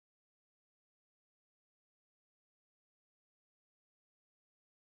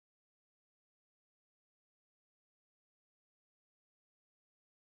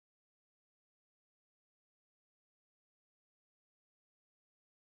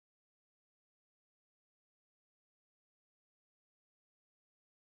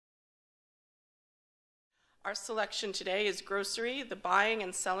Our selection today is Grocery, The Buying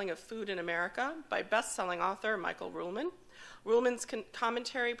and Selling of Food in America by best-selling author Michael Ruhlman. Ruhlman's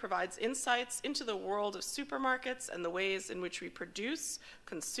commentary provides insights into the world of supermarkets and the ways in which we produce,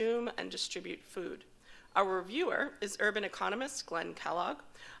 consume, and distribute food. Our reviewer is urban economist Glenn Kellogg.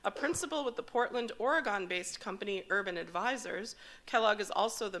 A principal with the Portland, Oregon-based company Urban Advisors, Kellogg is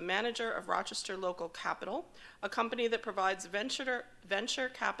also the manager of Rochester Local Capital, a company that provides venture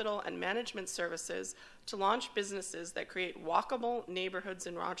capital and management services to launch businesses that create walkable neighborhoods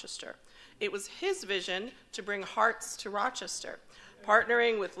in Rochester. It was his vision to bring hearts to Rochester.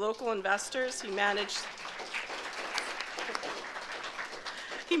 Partnering with local investors, he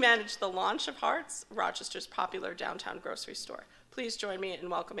managed the launch of Hearts, Rochester's popular downtown grocery store. Please join me in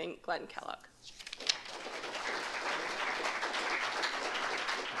welcoming Glenn Kellogg.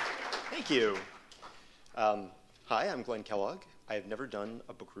 Thank you. Hi, I'm Glenn Kellogg. I have never done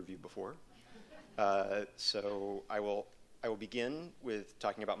a book review before, so I will begin with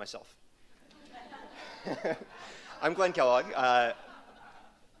talking about myself. I'm Glenn Kellogg.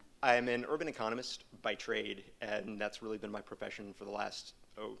 I'm an urban economist by trade, and that's really been my profession for the last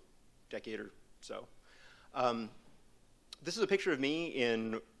decade or so. This is a picture of me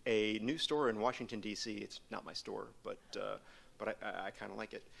in a new store in Washington, D.C. It's not my store, but I kind of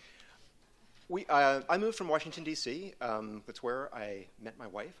like it. I moved from Washington, D.C. That's where I met my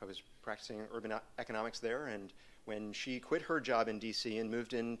wife. I was practicing urban economics there, and when she quit her job in D.C. and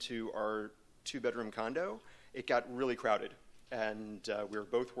moved into our two-bedroom condo, it got really crowded. And we were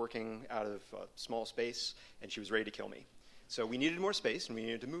both working out of a small space, and she was ready to kill me. So we needed more space, and we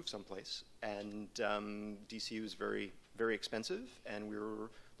needed to move someplace. And DC was very, very expensive, and we were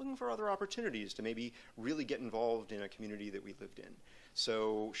looking for other opportunities to maybe really get involved in a community that we lived in.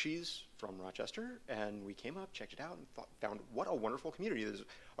 So she's from Rochester, and we came up, checked it out, and found what a wonderful community. There's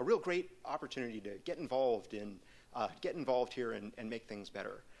a real great opportunity to get involved here and make things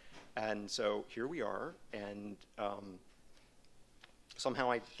better. And so here we are, and somehow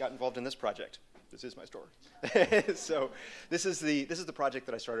I got involved in this project. This is my store. So this is the project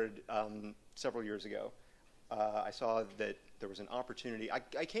that I started several years ago. I saw that there was an opportunity.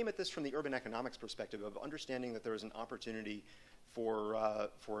 I came at this from the urban economics perspective of understanding that there was an opportunity for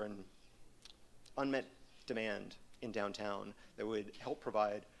an unmet demand in downtown that would help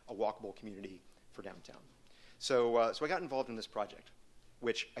provide a walkable community for downtown. So I got involved in this project,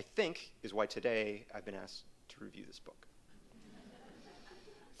 which I think is why today I've been asked to review this book.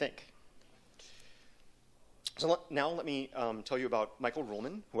 So now let me tell you about Michael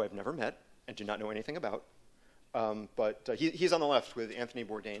Ruhlman, who I've never met and do not know anything about. But he's on the left with Anthony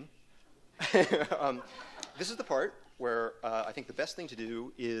Bourdain. This is the part where I think the best thing to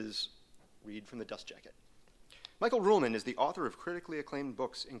do is read from the dust jacket. Michael Ruhlman is the author of critically acclaimed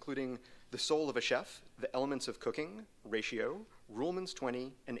books, including The Soul of a Chef, The Elements of Cooking, Ratio, Ruhlman's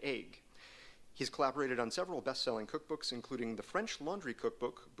 20, and Egg. He's collaborated on several best-selling cookbooks, including the French laundry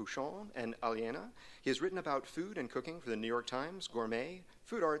cookbook, Bouchon and Aliena. He has written about food and cooking for the New York Times, Gourmet,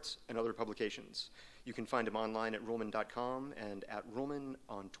 Food Arts, and other publications. You can find him online at ruhlman.com and at Ruhlman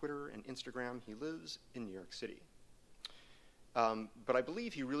on Twitter and Instagram. He lives in New York City. But I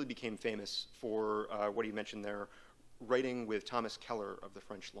believe he really became famous for what he mentioned there, writing with Thomas Keller of the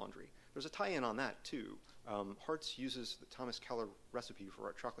French Laundry. There's a tie-in on that, too. Hearts uses the Thomas Keller recipe for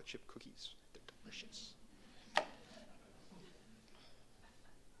our chocolate chip cookies. They're delicious.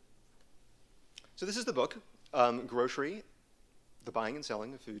 So this is the book, Grocery, The Buying and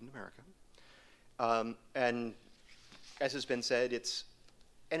Selling of Food in America. And as has been said, it's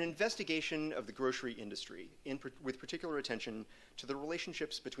an investigation of the grocery industry with particular attention to the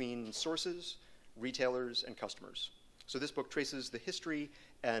relationships between sources, retailers, and customers. So this book traces the history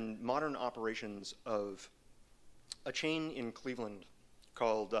and modern operations of a chain in Cleveland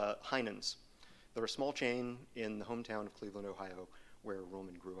called Heinen's. They're a small chain in the hometown of Cleveland, Ohio, where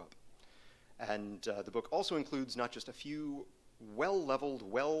Ruhlman grew up. And the book also includes not just a few well-leveled,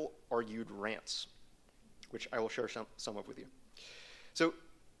 well-argued rants, which I will share some of with you. So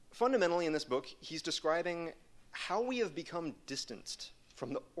fundamentally in this book, he's describing how we have become distanced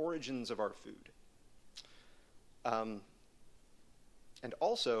from the origins of our food. And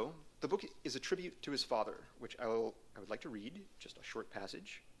also, the book is a tribute to his father, which I would like to read, just a short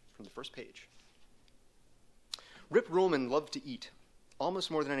passage from the first page. Rip Ruhlman loved to eat,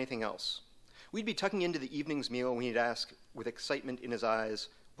 almost more than anything else. We'd be tucking into the evening's meal when he'd ask, with excitement in his eyes,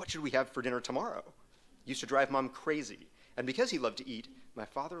 "What should we have for dinner tomorrow?" Used to drive Mom crazy, and because he loved to eat, my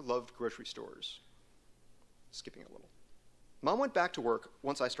father loved grocery stores. Skipping a little. Mom went back to work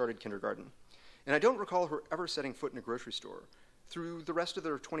once I started kindergarten, and I don't recall her ever setting foot in a grocery store through the rest of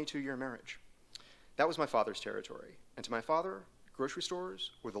their 22-year marriage. That was my father's territory. And to my father, grocery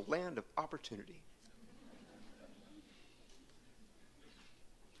stores were the land of opportunity.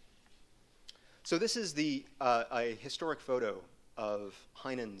 So this is a historic photo of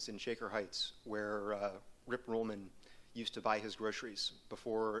Heinen's in Shaker Heights, where Rip Ruhlman used to buy his groceries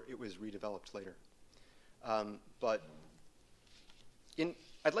before it was redeveloped later. I'd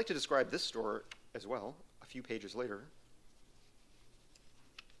like to describe this store as well, a few pages later.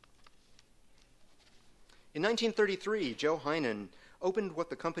 In 1933, Joe Heinen opened what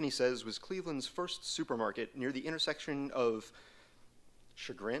the company says was Cleveland's first supermarket near the intersection of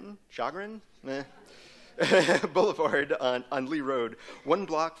Chagrin Boulevard on Lee Road, 1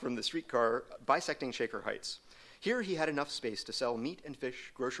 block from the streetcar bisecting Shaker Heights. Here he had enough space to sell meat and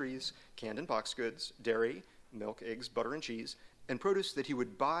fish, groceries, canned and boxed goods, dairy, milk, eggs, butter, and cheese, and produce that he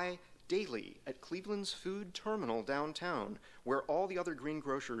would buy daily at Cleveland's food terminal downtown, where all the other green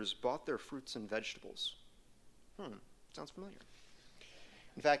grocers bought their fruits and vegetables. Sounds familiar.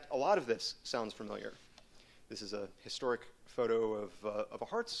 In fact, a lot of this sounds familiar. This is a historic photo of a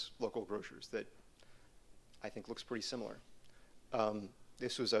Hart's local grocers that I think looks pretty similar.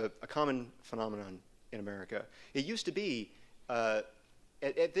 This was a common phenomenon in America. It used to be, at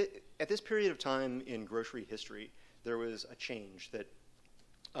this period of time in grocery history, there was a change that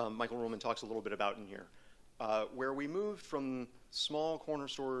Michael Ruhlman talks a little bit about in here, where we moved from small corner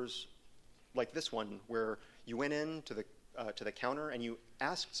stores like this one, where you went in to the counter and you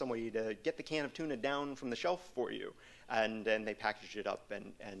asked somebody to get the can of tuna down from the shelf for you, and then they packaged it up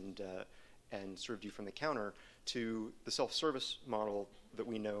and served you from the counter, to the self-service model that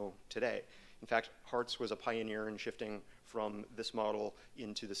we know today. In fact, Hart's was a pioneer in shifting from this model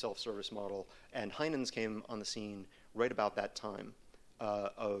into the self-service model, and Heinen's came on the scene right about that time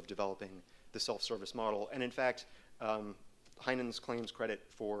of developing the self-service model. And in fact, Heinen's claims credit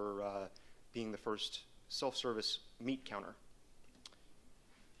for being the first self-service meat counter.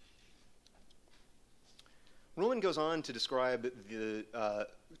 Ruhlman goes on to describe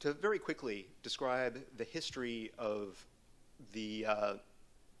to very quickly describe the history of the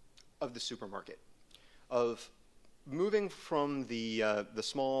supermarket, of moving from the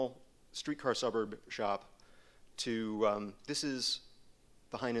small streetcar suburb shop to this is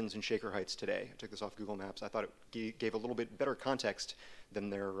the Heinen's in Shaker Heights today. I took this off Google Maps. I thought it gave a little bit better context than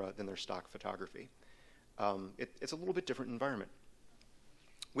their stock photography. It's a little bit different environment.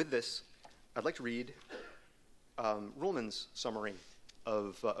 With this, I'd like to read Ruhlman's summary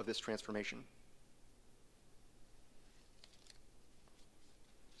of this transformation.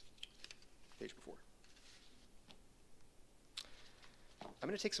 Page before. I'm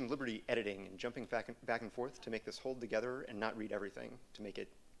going to take some liberty editing and jumping back and forth to make this hold together and not read everything, to make it,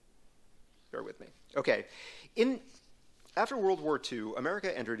 bear with me. Okay. After World War II,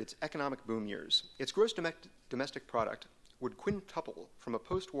 America entered its economic boom years. Its gross domestic product would quintuple from a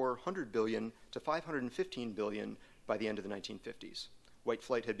post-war $100 billion to $515 billion by the end of the 1950s. White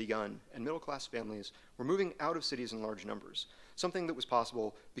flight had begun, and middle-class families were moving out of cities in large numbers, something that was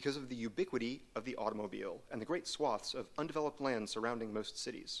possible because of the ubiquity of the automobile and the great swaths of undeveloped land surrounding most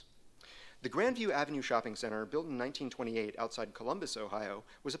cities. The Grandview Avenue Shopping Center, built in 1928 outside Columbus, Ohio,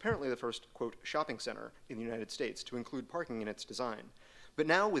 was apparently the first, quote, shopping center in the United States to include parking in its design. But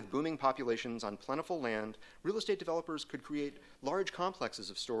now, with booming populations on plentiful land, real estate developers could create large complexes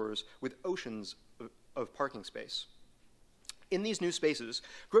of stores with oceans of parking space. In these new spaces,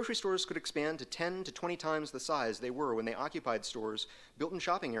 grocery stores could expand to 10 to 20 times the size they were when they occupied stores built in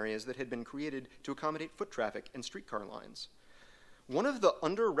shopping areas that had been created to accommodate foot traffic and streetcar lines. One of the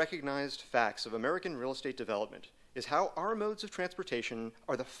under-recognized facts of American real estate development is how our modes of transportation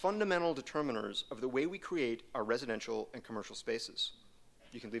are the fundamental determiners of the way we create our residential and commercial spaces.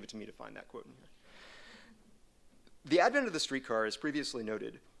 You can leave it to me to find that quote in here. The advent of the streetcar, as previously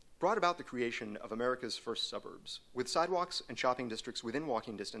noted, brought about the creation of America's first suburbs, with sidewalks and shopping districts within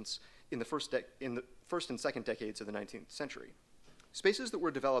walking distance in the first and second decades of the 19th century. Spaces that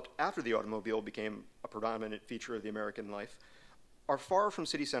were developed after the automobile became a predominant feature of the American life are far from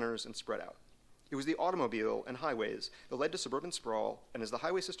city centers and spread out. It was the automobile and highways that led to suburban sprawl, and as the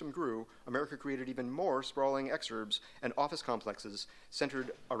highway system grew, America created even more sprawling exurbs and office complexes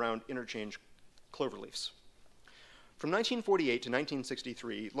centered around interchange cloverleafs. From 1948 to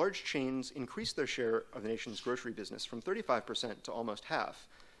 1963, large chains increased their share of the nation's grocery business from 35% to almost half.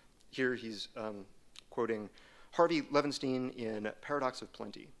 Here he's quoting Harvey Levenstein in Paradox of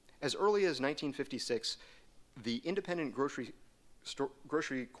Plenty. As early as 1956, the independent grocery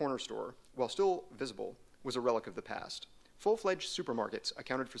corner store, while still visible, was a relic of the past. Full-fledged supermarkets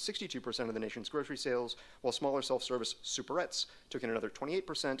accounted for 62% of the nation's grocery sales, while smaller self-service superettes took in another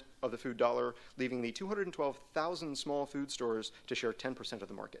 28% of the food dollar, leaving the 212,000 small food stores to share 10% of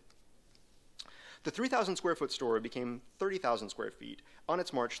the market. The 3,000 square foot store became 30,000 square feet on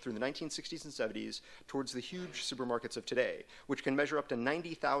its march through the 1960s and 70s towards the huge supermarkets of today, which can measure up to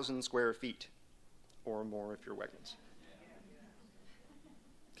 90,000 square feet, or more if you're Wegmans.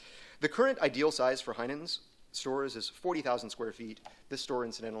 The current ideal size for Heinen's stores is 40,000 square feet. This store,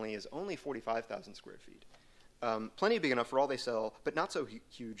 incidentally, is only 45,000 square feet. Plenty big enough for all they sell, but not so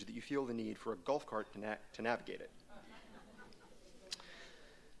huge that you feel the need for a golf cart to navigate it.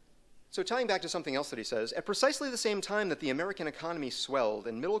 So tying back to something else that he says, at precisely the same time that the American economy swelled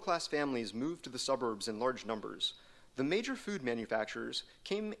and middle-class families moved to the suburbs in large numbers, the major food manufacturers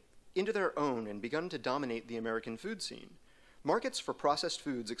came into their own and begun to dominate the American food scene. Markets for processed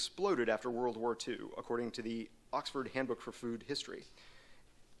foods exploded after World War II, according to the Oxford Handbook for Food History,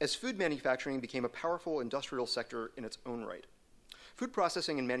 as food manufacturing became a powerful industrial sector in its own right. Food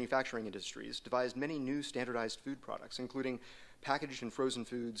processing and manufacturing industries devised many new standardized food products, including packaged and frozen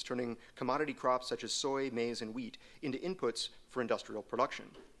foods, turning commodity crops such as soy, maize, and wheat into inputs for industrial production.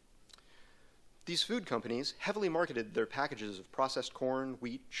 These food companies heavily marketed their packages of processed corn,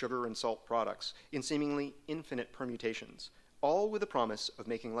 wheat, sugar, and salt products in seemingly infinite permutations, all with the promise of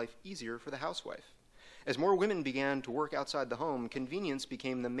making life easier for the housewife. As more women began to work outside the home, convenience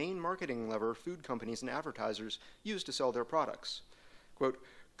became the main marketing lever food companies and advertisers used to sell their products. Quote,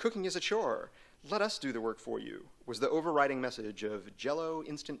 "Cooking is a chore. Let us do the work for you," was the overriding message of Jell-O,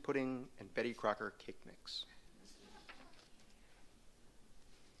 instant pudding, and Betty Crocker cake mix.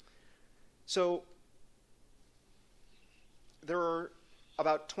 So there are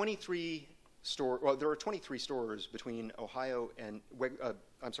about 23 there are 23 stores between Ohio and, there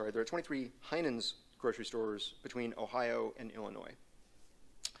are 23 Heinen's grocery stores between Ohio and Illinois,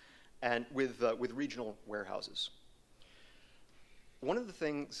 and with regional warehouses. One of the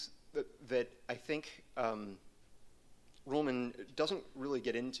things that I think Ruhlman doesn't really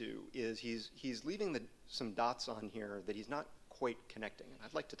get into is he's leaving some dots on here that he's not quite connecting, and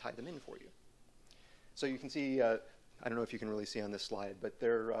I'd like to tie them in for you. So you can see, I don't know if you can really see on this slide, but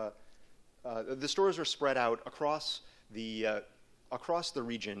they're the stores are spread out across the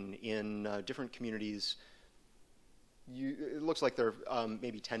region in different communities. It looks like they're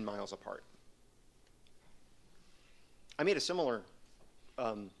maybe 10 miles apart. I made a similar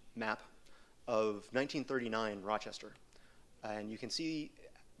map of 1939 Rochester, and you can see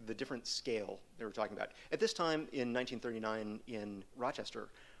the different scale they were talking about. At this time in 1939 in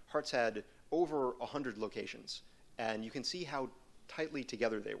Rochester, Hart's had over 100 locations, and you can see how tightly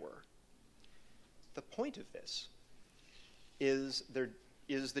together they were. The point of this is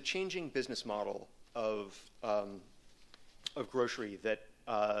the changing business model of grocery that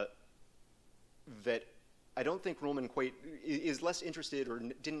I don't think Ruhlman quite is less interested or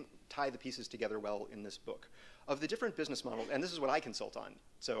didn't tie the pieces together well in this book. Of the different business models, and this is what I consult on,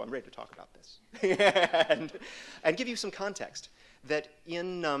 so I'm ready to talk about this, and give you some context, that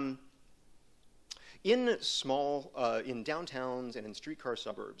in downtowns and in streetcar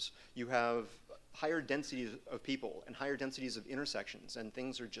suburbs, you have higher densities of people and higher densities of intersections, and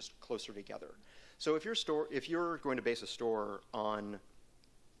things are just closer together. So if you're going to base a store on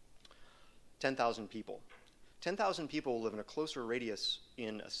 10,000 people, 10,000 people live in a closer radius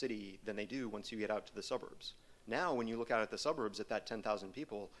in a city than they do once you get out to the suburbs. Now, when you look out at the suburbs at that 10,000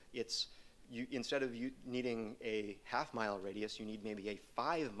 people, instead of you needing a half-mile radius, you need maybe a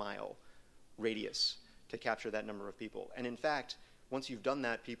 5-mile radius to capture that number of people. And in fact, once you've done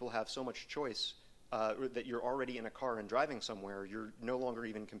that, people have so much choice that you're already in a car and driving somewhere. You're no longer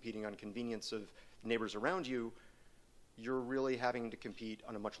even competing on convenience of neighbors around you. You're really having to compete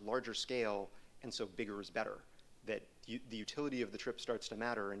on a much larger scale, and so bigger is better. That the utility of the trip starts to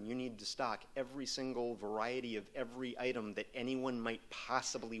matter, and you need to stock every single variety of every item that anyone might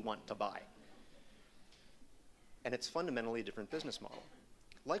possibly want to buy. And it's fundamentally a different business model.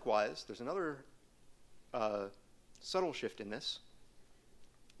 Likewise, there's another subtle shift in this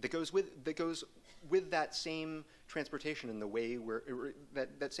that goes with that same transportation in the way where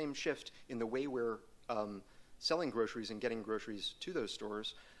that same shift in the way we're selling groceries and getting groceries to those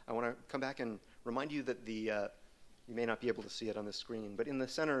stores. I want to come back and remind you that you may not be able to see it on the screen, but in the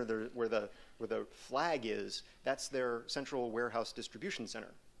center there, where the flag is, that's their central warehouse distribution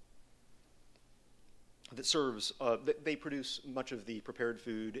center that serves. They produce much of the prepared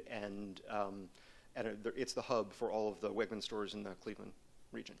food, and it's the hub for all of the Wegmans stores in the Cleveland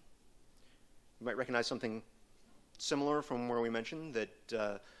region. You might recognize something similar from where we mentioned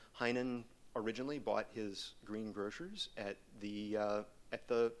that Heinen originally bought his green grocers at the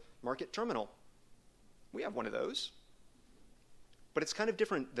market terminal. We have one of those. But it's kind of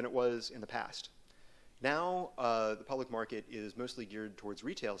different than it was in the past. Now, the public market is mostly geared towards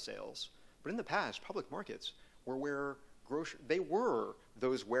retail sales. But in the past, public markets were where they were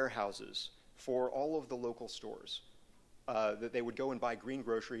those warehouses for all of the local stores. That they would go and buy green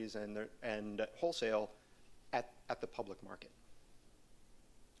groceries and wholesale at the public market.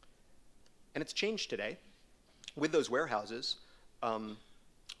 And it's changed today. With those warehouses,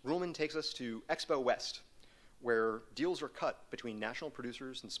 Ruhlman takes us to Expo West, where deals are cut between national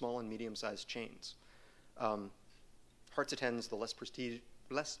producers and small and medium-sized chains. Hartz attends the less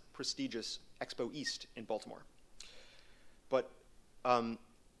prestigious Expo East in Baltimore. But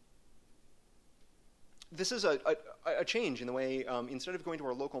this is a change in the way, instead of going to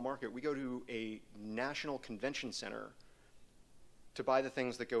our local market, we go to a national convention center to buy the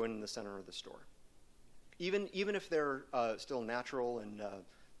things that go in the center of the store. Even if they're still natural and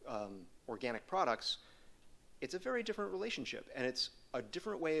organic products, it's a very different relationship, and it's a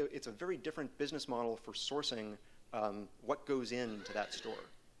different way. It's a very different business model for sourcing what goes into that store.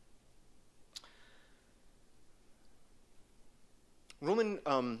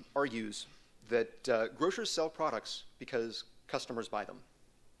 Ruhlman argues that grocers sell products because customers buy them.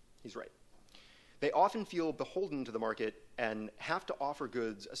 He's right. They often feel beholden to the market and have to offer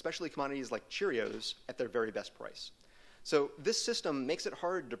goods, especially commodities like Cheerios, at their very best price. So this system makes it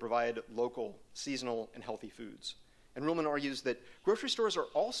hard to provide local, seasonal, and healthy foods. And Ruhlman argues that grocery stores are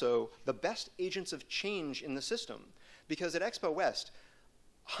also the best agents of change in the system, because at Expo West,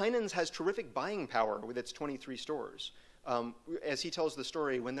 Heinen's has terrific buying power with its 23 stores. As he tells the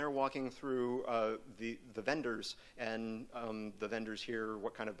story, when they're walking through the vendors and the vendors hear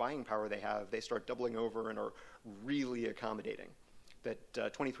what kind of buying power they have, they start doubling over and are really accommodating.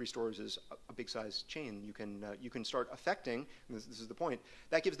 That 23 stores is a big size chain. You can start affecting, and this is the point,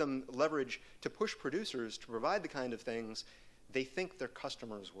 that gives them leverage to push producers to provide the kind of things they think their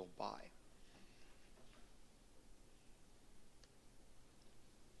customers will buy.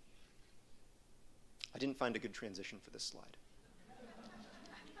 I didn't find a good transition for this slide.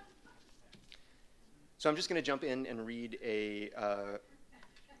 So I'm just going to jump in and read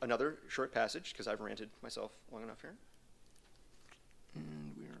another short passage, because I've ranted myself long enough here.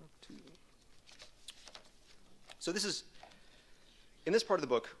 And we're up to... So in this part of the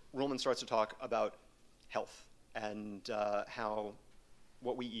book, Ruhlman starts to talk about health and how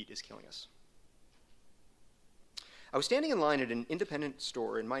what we eat is killing us. I was standing in line at an independent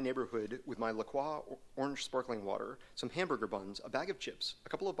store in my neighborhood with my La Croix orange sparkling water, some hamburger buns, a bag of chips, a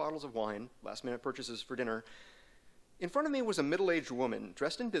couple of bottles of wine, last-minute purchases for dinner. In front of me was a middle-aged woman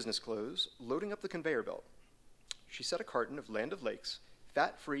dressed in business clothes, loading up the conveyor belt. She set a carton of Land O'Lakes,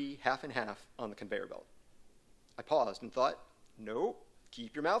 fat-free, half and half, on the conveyor belt. I paused and thought, no,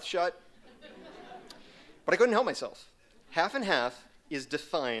 keep your mouth shut. But I couldn't help myself. Half and half is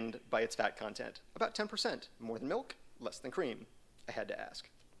defined by its fat content, about 10%, more than milk, less than cream. I had to ask.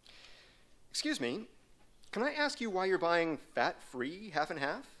 Excuse me, can I ask you why you're buying fat-free, half and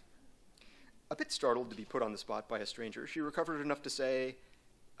half? A bit startled to be put on the spot by a stranger, she recovered enough to say,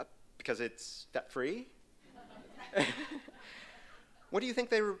 because it's fat-free? What do you think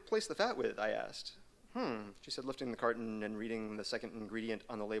they replace the fat with? I asked. She said, lifting the carton and reading the second ingredient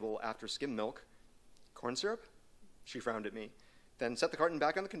on the label after skim milk. Corn syrup? She frowned at me, then set the carton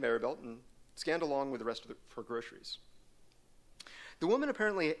back on the conveyor belt and scanned along with the rest of her groceries. The woman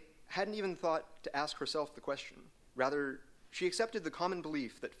apparently hadn't even thought to ask herself the question. Rather, she accepted the common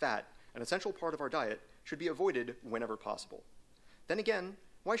belief that fat, an essential part of our diet, should be avoided whenever possible. Then again,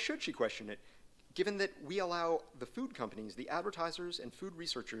 why should she question it, given that we allow the food companies, the advertisers, and food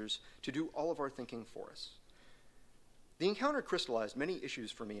researchers to do all of our thinking for us? The encounter crystallized many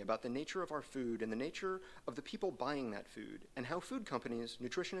issues for me about the nature of our food and the nature of the people buying that food, and how food companies,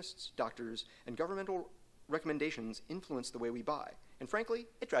 nutritionists, doctors, and governmental recommendations influence the way we buy. And frankly,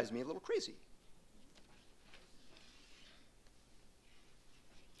 it drives me a little crazy.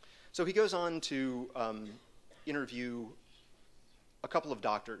 So he goes on to interview a couple of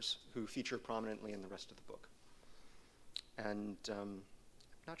doctors who feature prominently in the rest of the book. And I'm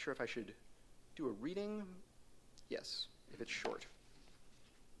not sure if I should do a reading. Yes, if it's short.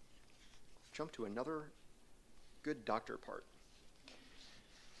 Jump to another good doctor part.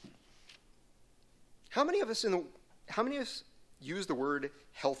 How many of us use the word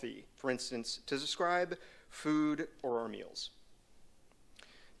healthy, for instance, to describe food or our meals?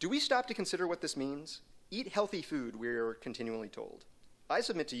 Do we stop to consider what this means? Eat healthy food, we are continually told. I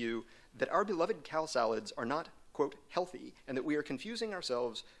submit to you that our beloved cow salads are not, quote, healthy, and that we are confusing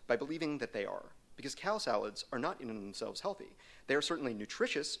ourselves by believing that they are. Because kale salads are not in themselves healthy. They are certainly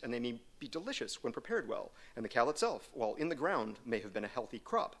nutritious, and they may be delicious when prepared well. And the kale itself, while in the ground, may have been a healthy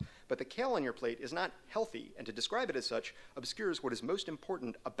crop. But the kale on your plate is not healthy, and to describe it as such obscures what is most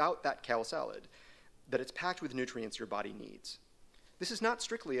important about that kale salad, that it's packed with nutrients your body needs. This is not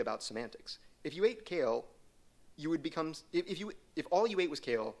strictly about semantics. If you ate kale, you would become, if all you ate was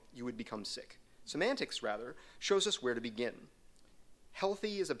kale, you would become sick. Semantics, rather, shows us where to begin.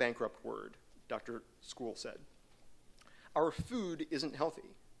 Healthy is a bankrupt word, Dr. School said. Our food isn't healthy.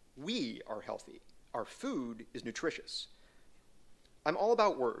 We are healthy. Our food is nutritious. I'm all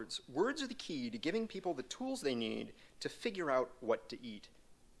about words. Words are the key to giving people the tools they need to figure out what to eat.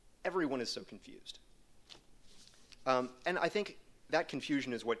 Everyone is so confused. And I think that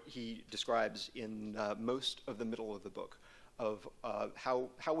confusion is what he describes in most of the middle of the book, of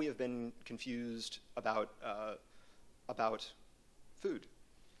how we have been confused about food.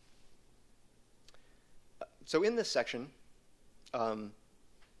 So in this section,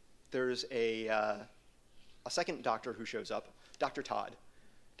 there's a second doctor who shows up, Dr. Todd.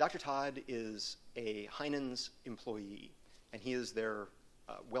 Dr. Todd is a Heinen's employee, and he is their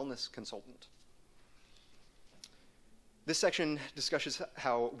wellness consultant. This section discusses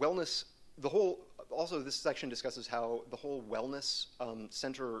how wellness, this section discusses how the whole wellness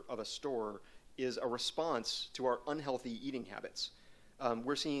center of a store is a response to our unhealthy eating habits.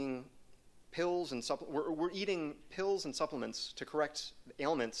 We're seeing pills and we're eating pills and supplements to correct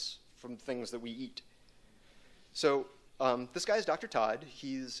ailments from things that we eat. So this guy is Dr. Todd.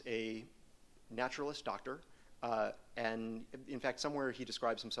 He's a naturalist doctor, and in fact, somewhere he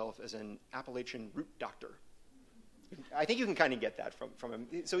describes himself as an Appalachian root doctor. I think you can kind of get that from him.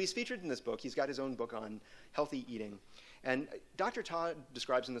 So he's featured in this book. He's got his own book on healthy eating. And Dr. Todd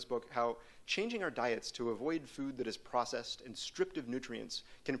describes in this book how changing our diets to avoid food that is processed and stripped of nutrients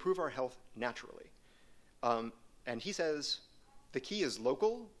can improve our health naturally. And he says the key is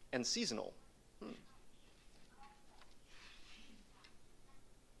local and seasonal.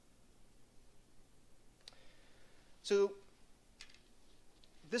 So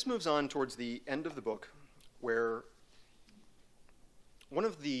this moves on towards the end of the book, where one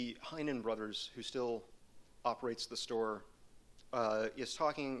of the Heinen brothers, who still operates the store,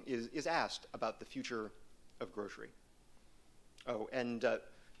 is asked about the future of grocery. Oh, and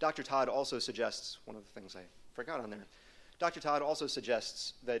Dr. Todd also suggests, one of the things I forgot on there, Dr. Todd also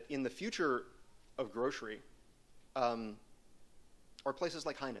suggests that in the future of grocery are places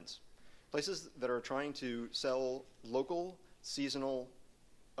like Heinen's, places that are trying to sell local, seasonal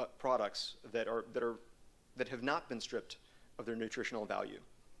products that have not been stripped of their nutritional value.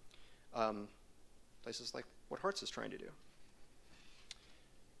 Places like what Hart's is trying to do.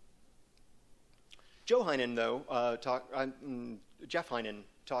 Joe Heinen, though, Jeff Heinen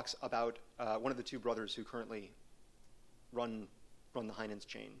talks about one of the two brothers who currently run the Heinen's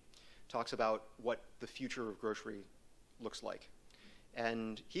chain, talks about what the future of grocery looks like.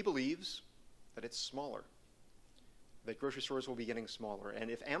 And he believes that it's smaller, that grocery stores will be getting smaller. And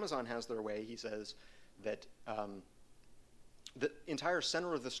if Amazon has their way, he says that the entire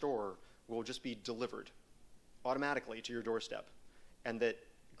center of the store will just be delivered automatically to your doorstep, and that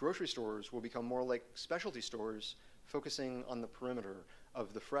grocery stores will become more like specialty stores, focusing on the perimeter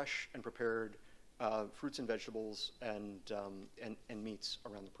of the fresh and prepared fruits and vegetables and meats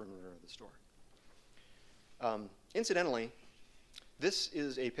around the perimeter of the store. Incidentally, this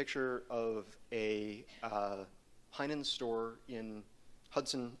is a picture of a Heinen's store in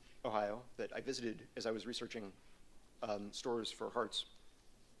Hudson, Ohio, that I visited as I was researching stores for Hart's.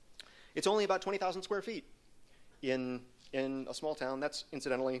 It's only about 20,000 square feet in a small town. That's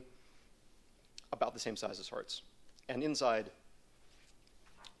incidentally about the same size as Hart's. And inside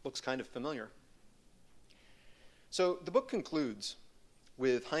looks kind of familiar. So the book concludes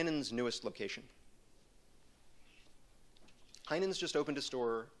with Heinen's newest location. Heinen's just opened a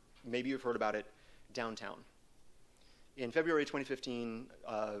store, maybe you've heard about it, downtown. In February 2015,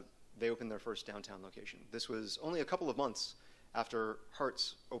 they opened their first downtown location. This was only a couple of months after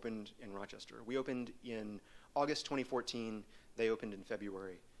Hart's opened in Rochester. We opened in August 2014. They opened in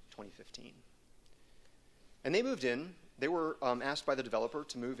February 2015. And they moved in. They were asked by the developer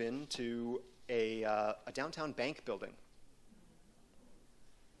to move into a downtown bank building.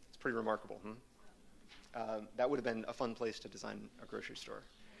 It's pretty remarkable, that would have been a fun place to design a grocery store.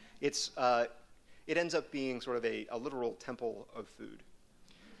 It ends up being sort of a literal temple of food.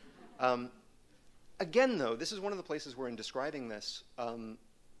 Again, though, this is one of the places where in describing this,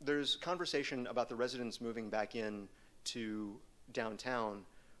 there's conversation about the residents moving back in to downtown,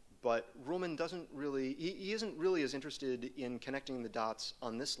 but Ruhlman doesn't really, he isn't really as interested in connecting the dots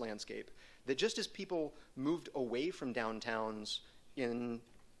on this landscape, that just as people moved away from downtowns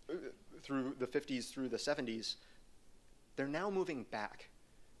through the 50s through the 70s, they're now moving back.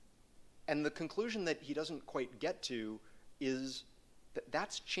 And the conclusion that he doesn't quite get to is that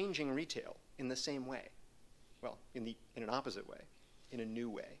that's changing retail in the same way. Well, in an opposite way, in a new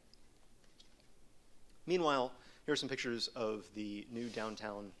way. Meanwhile, here are some pictures of the new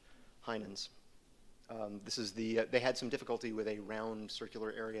downtown Heinen's. This is they had some difficulty with a round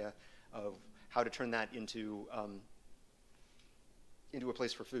circular area of how to turn that into a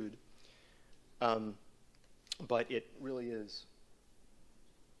place for food. But it really is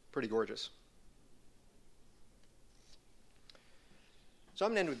pretty gorgeous. So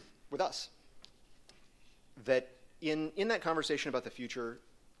I'm going to end with us. That in that conversation about the future,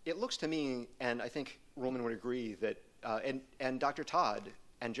 it looks to me, and I think Ruhlman would agree, that, and Dr. Todd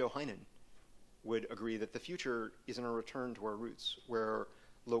and Joe Heinen would agree that the future is in a return to our roots, where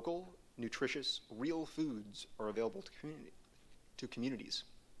local, nutritious, real foods are available to communities.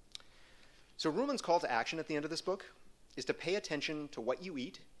 So Ruhlman's call to action at the end of this book is to pay attention to what you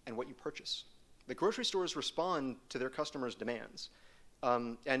eat and what you purchase. The grocery stores respond to their customers' demands.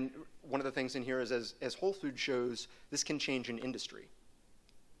 And one of the things in here is, as Whole Foods shows, this can change an industry.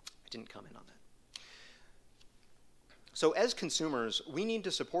 I didn't comment on that. So as consumers, we need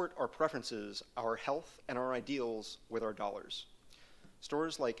to support our preferences, our health, and our ideals with our dollars.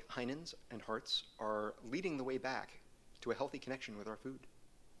 Stores like Heinen's and Hart's are leading the way back to a healthy connection with our food.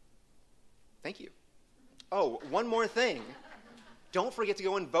 Thank you. Oh, one more thing. Don't forget to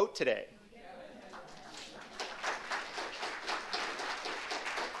go and vote today.